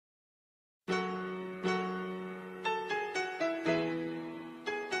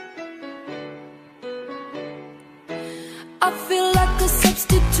I feel like a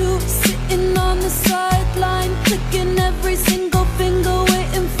substitute, sitting on the sideline, clicking every single finger,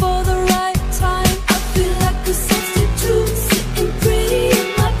 waiting for the right time. I feel like a substitute, sitting pretty in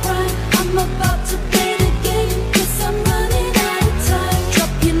my prime. I'm about to play the game, 'cause I'm running out of time.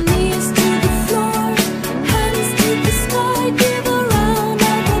 Drop your knees to the floor, hands to the sky, give a round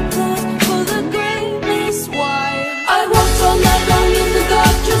of applause for the greatness. Why? I walked all night long in the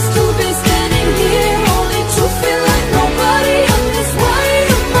dark just to be standing here, only to feel like nobody on this. Why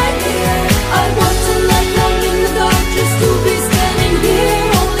am I here? I walked all night long in the dark just to be standing here,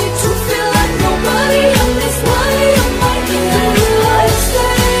 only to feel like nobody on this. Why am I here? Will I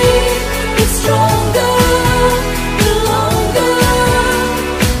stay? It's stronger the longer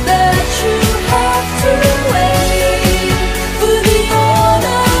that you have to wait for the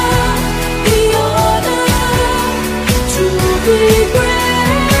honor to be great.